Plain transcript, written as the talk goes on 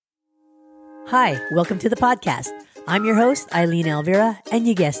Hi, welcome to the podcast. I'm your host, Eileen Elvira, and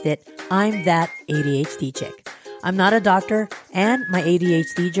you guessed it, I'm that ADHD chick. I'm not a doctor, and my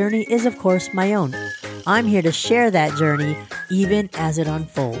ADHD journey is, of course, my own. I'm here to share that journey even as it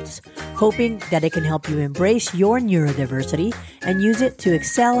unfolds, hoping that it can help you embrace your neurodiversity and use it to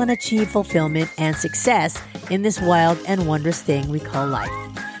excel and achieve fulfillment and success in this wild and wondrous thing we call life.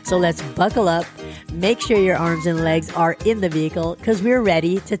 So let's buckle up, make sure your arms and legs are in the vehicle because we're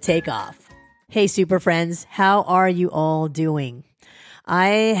ready to take off. Hey, super friends, how are you all doing? I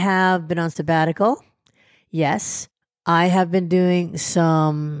have been on sabbatical. Yes, I have been doing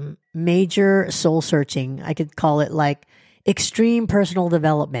some major soul searching. I could call it like extreme personal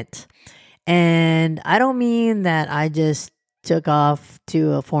development. And I don't mean that I just took off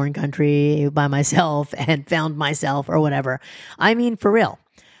to a foreign country by myself and found myself or whatever. I mean, for real.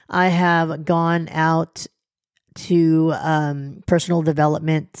 I have gone out to personal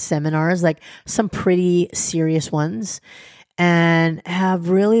development seminars, like some pretty serious ones, and have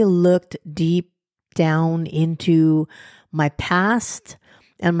really looked deep down into my past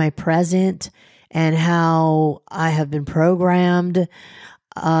and my present and how I have been programmed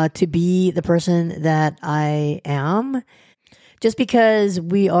to be the person that I am. Just because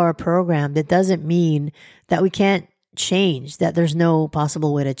we are programmed, it doesn't mean that we can't change, that there's no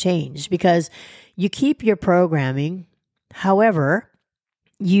possible way to change, because you keep your programming. However,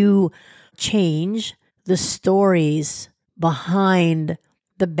 you change the stories behind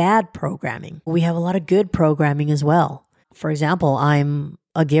the bad programming. We have a lot of good programming as well. For example, I'm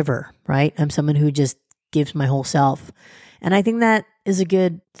a giver, right? I'm someone who just gives my whole self. And I think that is a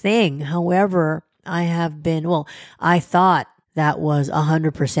good thing. However, I thought that was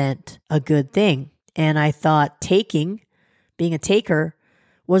 100% a good thing. And I thought being a taker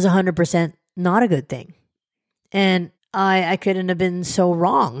was 100% not a good thing. And I couldn't have been so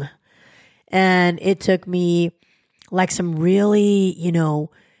wrong. And it took me like some really,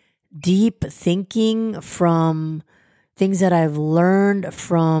 deep thinking from things that I've learned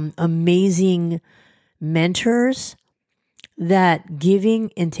from amazing mentors, that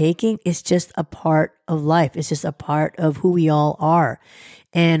giving and taking is just a part of life. It's just a part of who we all are.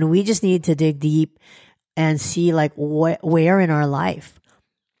 And we just need to dig deep and see like where in our life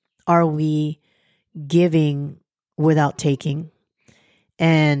are we giving without taking,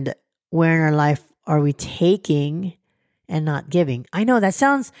 and where in our life are we taking and not giving. I know it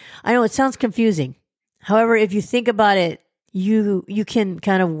sounds confusing. However, if you think about it, you can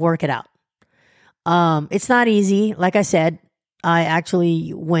kind of work it out. It's not easy. Like I said, I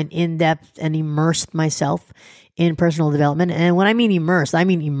actually went in depth and immersed myself in personal development. And when I mean immersed. I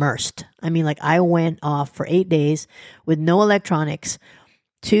mean, like I went off for 8 days with no electronics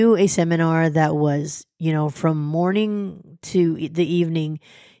to a seminar that was, from morning to the evening,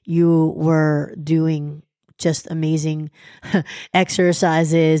 you were doing just amazing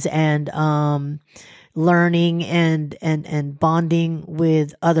exercises and learning and bonding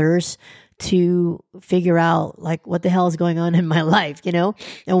with others to figure out like what the hell is going on in my life, and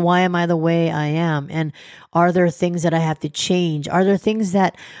why am I the way I am? And are there things that I have to change? Are there things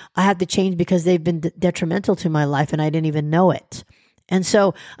that I have to change because they've been detrimental to my life and I didn't even know it? And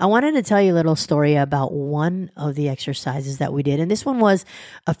so I wanted to tell you a little story about one of the exercises that we did. And this one was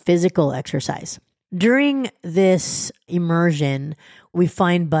a physical exercise. During this immersion, we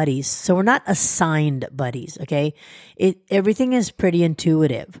find buddies. So we're not assigned buddies, okay? Everything is pretty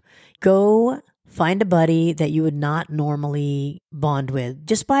intuitive. Go find a buddy that you would not normally bond with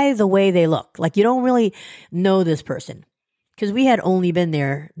just by the way they look. Like you don't really know this person. Because we had only been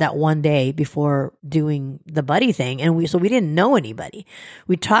there that one day before doing the buddy thing. And we didn't know anybody.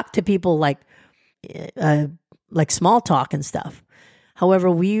 We talked to people like small talk and stuff.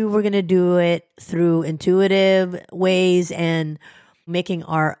 However, we were going to do it through intuitive ways and making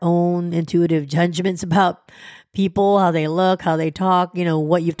our own intuitive judgments about people, how they look, how they talk,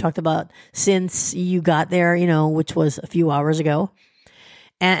 what you've talked about since you got there, which was a few hours ago,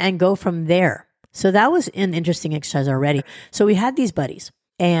 and go from there. So that was an interesting exercise already. So we had these buddies,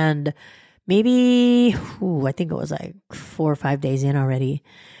 and maybe, I think it was like 4 or 5 days in already,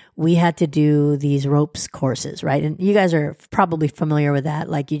 we had to do these ropes courses, right? And you guys are probably familiar with that.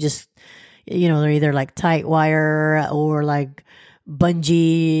 Like you just, they're either like tight wire or like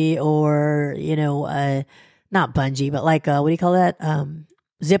bungee or, not bungee, but like, what do you call that?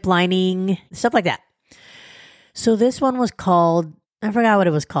 Zip lining, stuff like that. So this one was called, I forgot what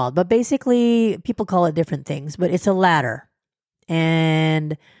it was called, but basically people call it different things, but it's a ladder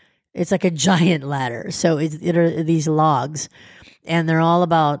and it's like a giant ladder. So it are these logs and they're all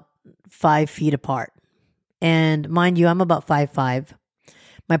about 5 feet apart. And mind you, I'm about 5'5".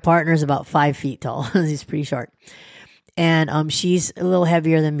 My partner's about 5 feet tall. He's pretty short. And she's a little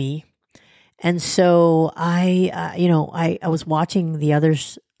heavier than me. And so I was watching the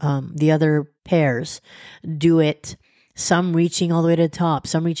other pairs do it. Some reaching all the way to the top,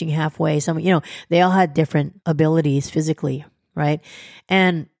 some reaching halfway, they all had different abilities physically, right?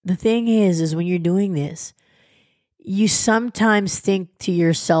 And the thing is when you're doing this, you sometimes think to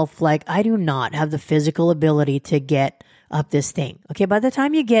yourself, like, I do not have the physical ability to get up this thing. Okay, by the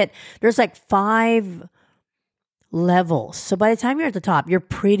time there's like 5 levels. So by the time you're at the top, you're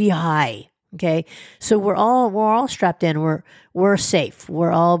pretty high. Okay, so we're all strapped in. We're safe.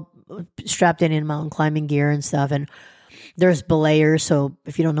 We're all strapped in mountain climbing gear and stuff. And there's belayers. So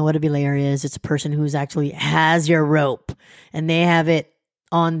if you don't know what a belayer is, it's a person who's actually has your rope and they have it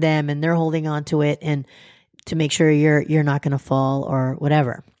on them and they're holding on to it and to make sure you're not going to fall or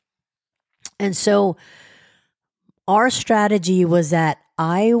whatever. And so our strategy was that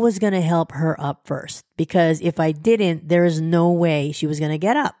I was going to help her up first, because if I didn't, there is no way she was going to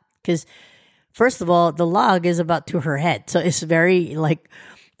get up. Because first of all, the log is about to her head. So it's very like,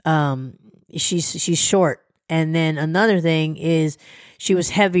 she's short. And then another thing is she was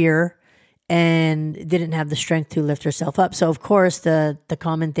heavier and didn't have the strength to lift herself up. So of course the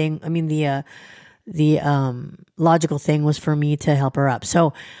common thing, the logical thing was for me to help her up.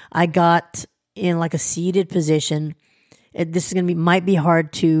 So I got in like a seated position. This is might be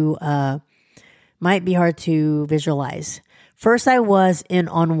hard to visualize. First, I was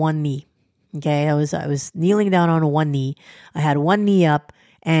on one knee. Okay, I was kneeling down on one knee. I had one knee up,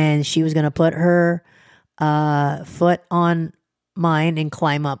 and she was gonna put her foot on mine and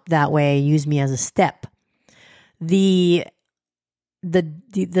climb up that way. Use me as a step. The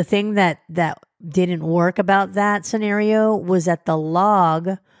thing that didn't work about that scenario was that the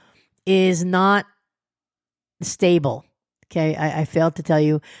log is not stable. Okay, I failed to tell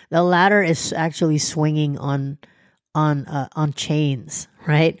you the ladder is actually swinging on chains,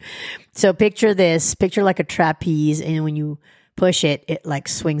 right? So picture like a trapeze, and when you push it, it like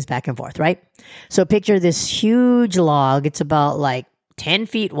swings back and forth, right? So picture this huge log. It's about like 10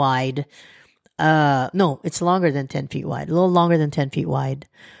 feet wide. No, it's longer than 10 feet wide, a little longer than 10 feet wide.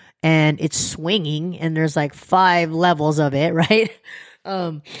 And it's swinging, and there's like 5 levels of it, right?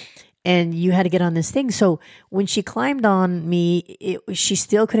 And you had to get on this thing. So when she climbed on me, she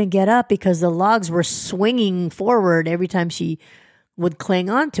still couldn't get up because the logs were swinging forward every time she would cling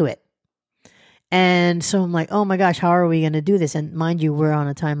onto it. And so I'm like, oh my gosh, how are we going to do this? And mind you, we're on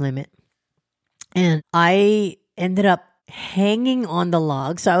a time limit. And I ended up hanging on the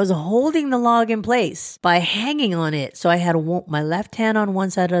log. So I was holding the log in place by hanging on it. So I had my left hand on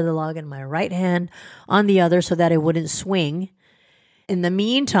one side of the log and my right hand on the other so that it wouldn't swing. In the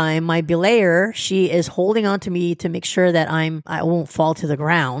meantime, my belayer, she is holding on to me to make sure that I won't fall to the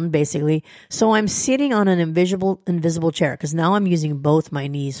ground, basically. So I'm sitting on an invisible chair, because now I'm using both my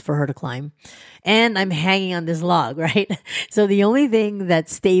knees for her to climb. And I'm hanging on this log, right? So the only thing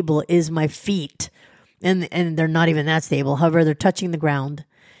that's stable is my feet. And they're not even that stable. However, they're touching the ground.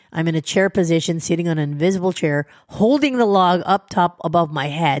 I'm in a chair position, sitting on an invisible chair, holding the log up top above my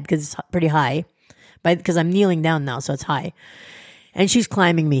head, because it's pretty high. Because I'm kneeling down now, so it's high. And she's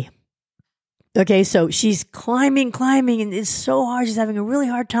climbing me. Okay, so she's climbing, and it's so hard. She's having a really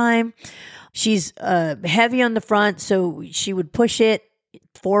hard time. She's heavy on the front, so she would push it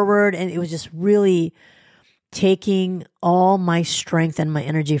forward, and it was just really taking all my strength and my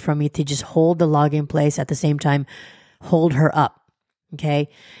energy from me to just hold the log in place, at the same time hold her up. Okay,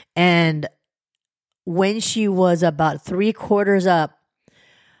 and when she was about 3/4 up,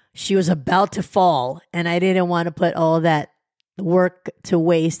 she was about to fall, and I didn't want to put all that work to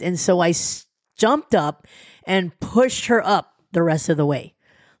waste. And so I jumped up and pushed her up the rest of the way.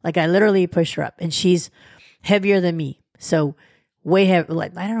 Like I literally pushed her up, and she's heavier than me. So way heavy,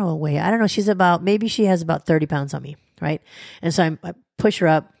 like, I don't know. Maybe she has about 30 pounds on me. Right. And so I push her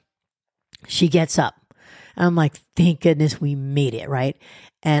up. She gets up. I'm like, thank goodness we made it. Right.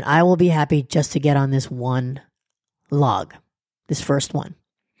 And I will be happy just to get on this one log, this first one.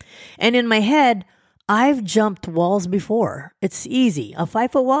 And in my head, I've jumped walls before. It's easy. A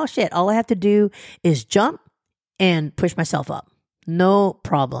 5-foot wall, shit. All I have to do is jump and push myself up. No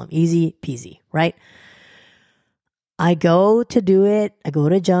problem. Easy peasy, right? I go to do it. I go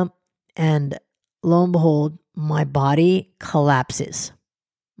to jump, and lo and behold, my body collapses.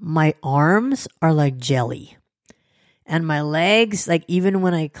 My arms are like jelly. And my legs, like even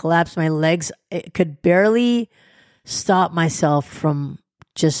when I collapse my legs, it could barely stop myself from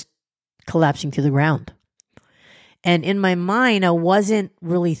just collapsing to the ground. And in my mind, I wasn't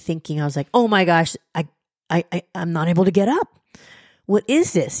really thinking. I was like, oh my gosh, I'm not able to get up. what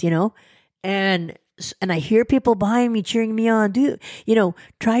is this, And I hear people behind me cheering me on,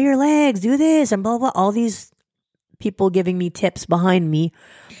 try your legs, do this, and blah, blah, all these people giving me tips behind me.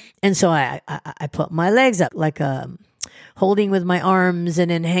 And so I put my legs up like holding with my arms and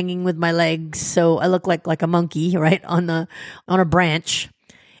then hanging with my legs. So I look like a monkey, right? On a branch.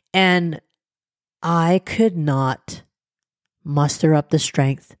 And I could not muster up the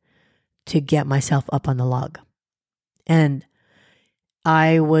strength to get myself up on the log. And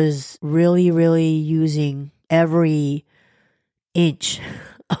I was really, really using every inch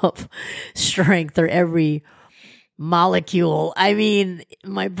of strength or every molecule. I mean,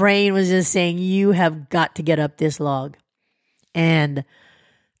 my brain was just saying, you have got to get up this log. And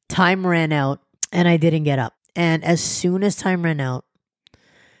time ran out and I didn't get up. And as soon as time ran out,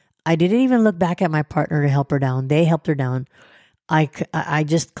 I didn't even look back at my partner to help her down. They helped her down. I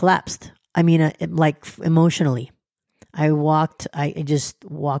just collapsed. I mean, like emotionally. I just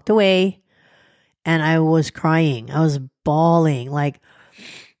walked away and I was crying. I was bawling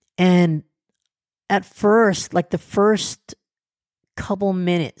and at first, like the first couple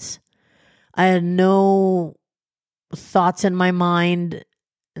minutes, I had no thoughts in my mind,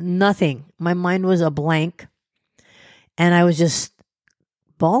 nothing. My mind was a blank and I was just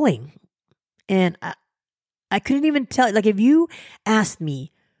bawling. And I couldn't even tell, like if you asked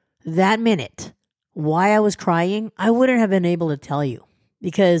me that minute why I was crying, I wouldn't have been able to tell you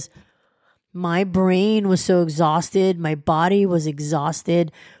because my brain was so exhausted. My body was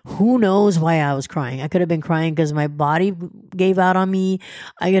exhausted. Who knows why I was crying? I could have been crying because my body gave out on me.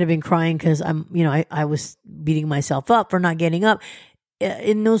 I could have been crying because I was beating myself up for not getting up.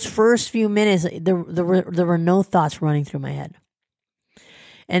 In those first few minutes, there were no thoughts running through my head.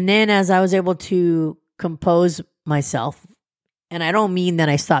 And then as I was able to compose myself, and I don't mean that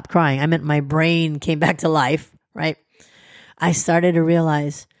I stopped crying. I meant my brain came back to life, right? I started to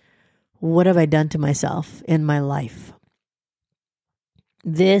realize, what have I done to myself in my life?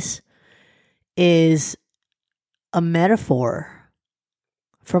 This is a metaphor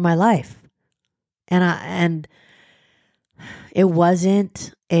for my life. And it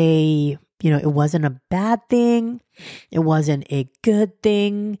wasn't it wasn't a bad thing. It wasn't a good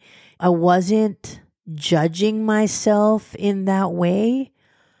thing. I wasn't judging myself in that way.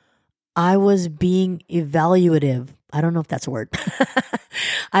 I was being evaluative. I don't know if that's a word.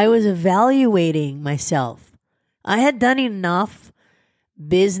 I was evaluating myself. I had done enough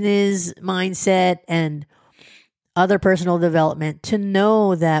business mindset and other personal development to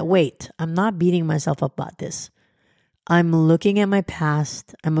know that, wait, I'm not beating myself up about this. I'm looking at my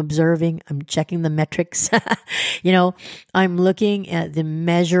past. I'm observing. I'm checking the metrics. I'm looking at the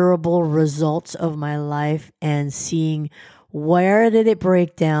measurable results of my life and seeing where did it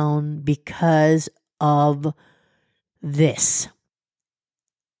break down because of this.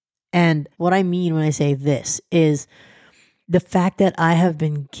 And what I mean when I say this is the fact that I have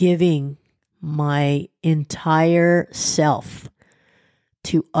been giving my entire self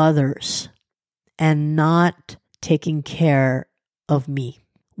to others and not taking care of me.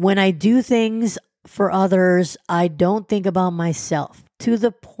 When I do things for others, I don't think about myself to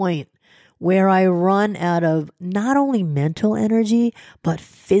the point where I run out of not only mental energy, but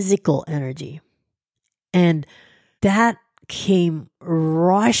physical energy. And that came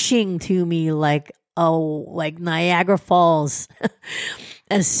rushing to me like Niagara Falls.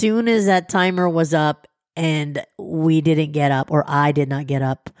 As soon as that timer was up and we didn't get up, or I did not get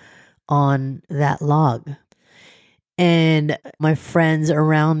up on that log. And my friends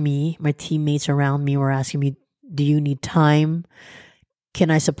around me, my teammates around me were asking me, do you need time?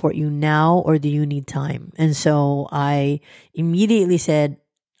 Can I support you now or do you need time? And so I immediately said,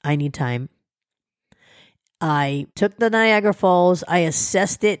 I need time. I took the Niagara Falls. I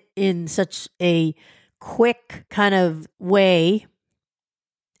assessed it in such a quick kind of way.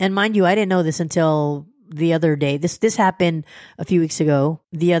 And mind you, I didn't know this until the other day. This happened a few weeks ago.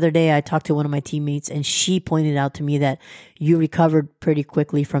 The other day, I talked to one of my teammates and she pointed out to me that you recovered pretty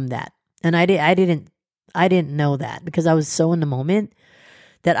quickly from that. And I didn't know that because I was so in the moment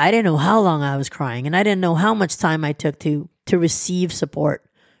that I didn't know how long I was crying and I didn't know how much time I took to receive support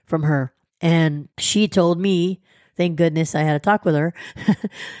from her. And she told me, thank goodness I had a talk with her.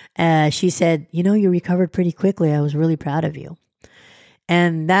 She said, you recovered pretty quickly. I was really proud of you.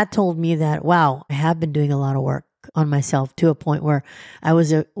 And that told me that, wow, I have been doing a lot of work on myself to a point where I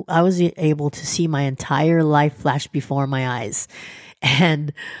was able to see my entire life flash before my eyes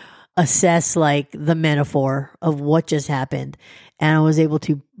and assess like the metaphor of what just happened. And I was able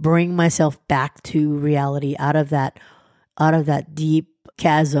to bring myself back to reality out of that deep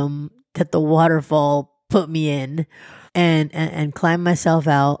chasm that the waterfall put me in. and climb myself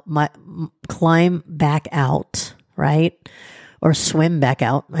out, climb back out, right? Or swim back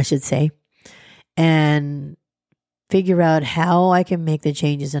out, I should say, and figure out how I can make the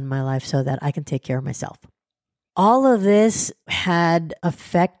changes in my life so that I can take care of myself. All of this had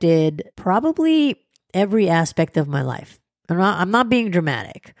affected probably every aspect of my life. I'm not being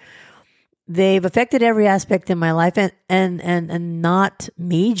dramatic. They've affected every aspect in my life and not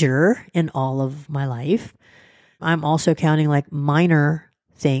major in all of my life. I'm also counting like minor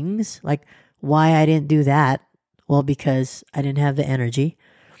things, like why I didn't do that. Well, because I didn't have the energy.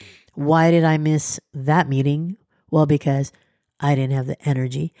 Why did I miss that meeting? Well, because I didn't have the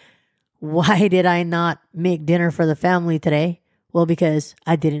energy. Why did I not make dinner for the family today? Well, because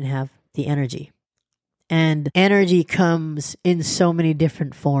I didn't have the energy. And energy comes in so many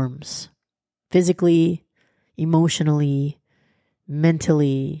different forms. Physically, emotionally,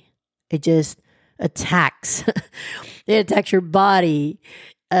 mentally. It just attacks. It attacks your body.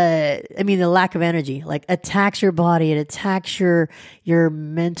 The lack of energy, like attacks your body. It attacks your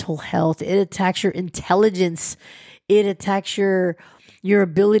mental health. It attacks your intelligence. It attacks your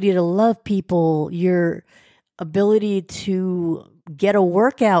ability to love people, your ability to get a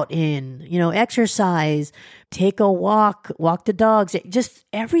workout in, exercise, take a walk the dogs, just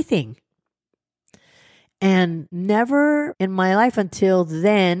everything. And never in my life until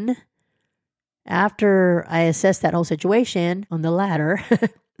then, after I assessed that whole situation on the ladder,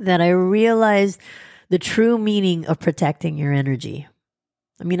 that I realized the true meaning of protecting your energy.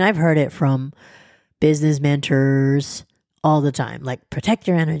 I've heard it from business mentors all the time, like protect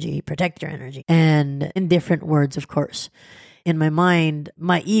your energy, and in different words, of course. In my mind,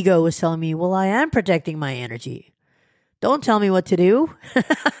 my ego was telling me, well, I am protecting my energy. Don't tell me what to do.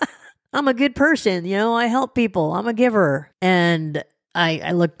 I'm a good person, I help people. I'm a giver. And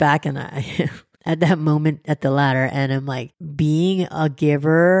I look back and I at that moment at the ladder, and I'm like, being a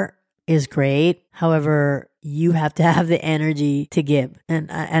giver is great. However, you have to have the energy to give. And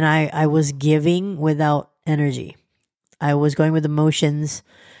I was giving without energy. I was going through the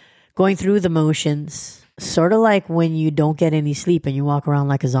motions, sort of like when you don't get any sleep and you walk around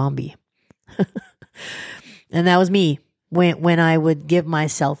like a zombie. And that was me when I would give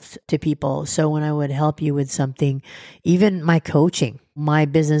myself to people. So when I would help you with something, even my coaching, my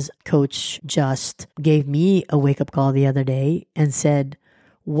business coach just gave me a wake-up call the other day and said,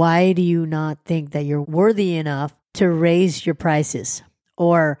 why do you not think that you're worthy enough to raise your prices?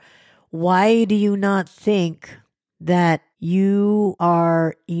 Or why do you not think that you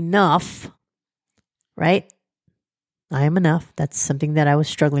are enough, right? I am enough. That's something that I was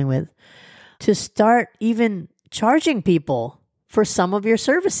struggling with. To start even charging people for some of your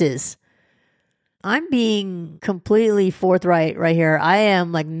services. I'm being completely forthright right here. I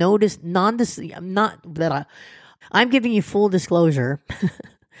am like I'm giving you full disclosure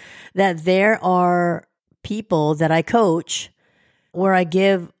that there are people that I coach where I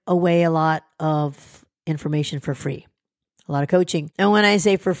give away a lot of information for free, a lot of coaching. And when I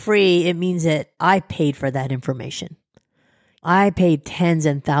say for free, it means that I paid for that information. I paid tens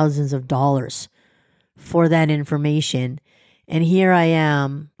and thousands of dollars for that information. And here I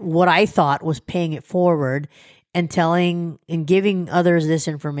am, what I thought was paying it forward and telling and giving others this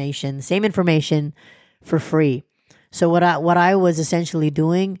information, same information for free. So what I was essentially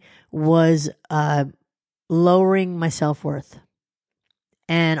doing was lowering my self-worth.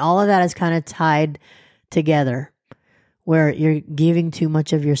 And all of that is kind of tied together, where you're giving too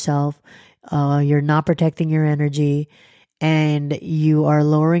much of yourself, you're not protecting your energy, and you are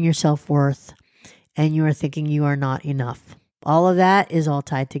lowering your self-worth, and you are thinking you are not enough. All of that is all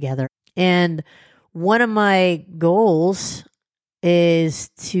tied together. And one of my goals is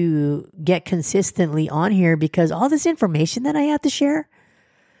to get consistently on here, because all this information that I have to share,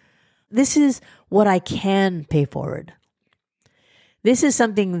 this is what I can pay forward. This is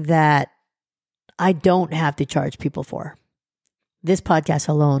something that I don't have to charge people for. This podcast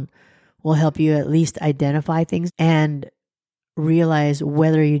alone will help you at least identify things and realize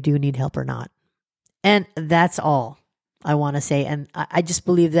whether you do need help or not. And that's all I want to say. And I just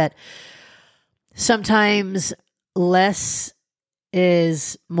believe that sometimes less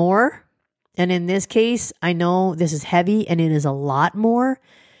is more. And in this case, I know this is heavy and it is a lot more.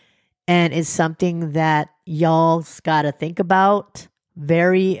 And it's something that y'all's got to think about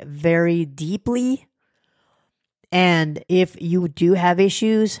very, very deeply. And if you do have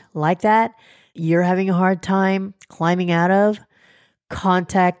issues like that, you're having a hard time climbing out of,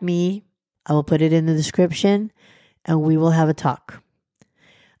 contact me. I will put it in the description and we will have a talk.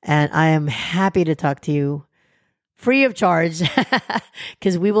 And I am happy to talk to you free of charge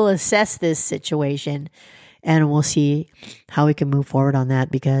because we will assess this situation and we'll see how we can move forward on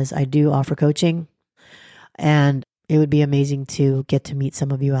that, because I do offer coaching, and it would be amazing to get to meet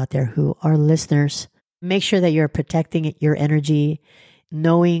some of you out there who are listeners. Make sure that you're protecting your energy,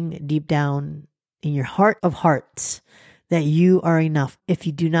 knowing deep down in your heart of hearts that you are enough. If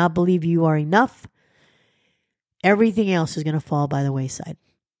you do not believe you are enough, everything else is going to fall by the wayside.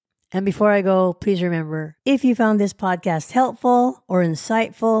 And before I go, please remember, if you found this podcast helpful or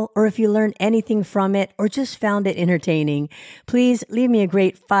insightful, or if you learned anything from it or just found it entertaining, please leave me a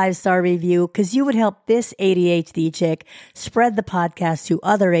great 5-star review, because you would help this ADHD chick spread the podcast to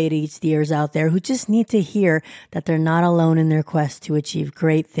other ADHDers out there who just need to hear that they're not alone in their quest to achieve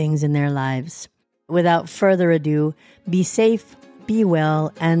great things in their lives. Without further ado, be safe, be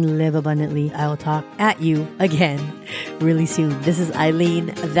well, and live abundantly. I will talk at you again really soon. This is Eileen,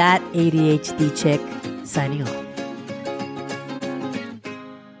 that ADHD chick, signing off.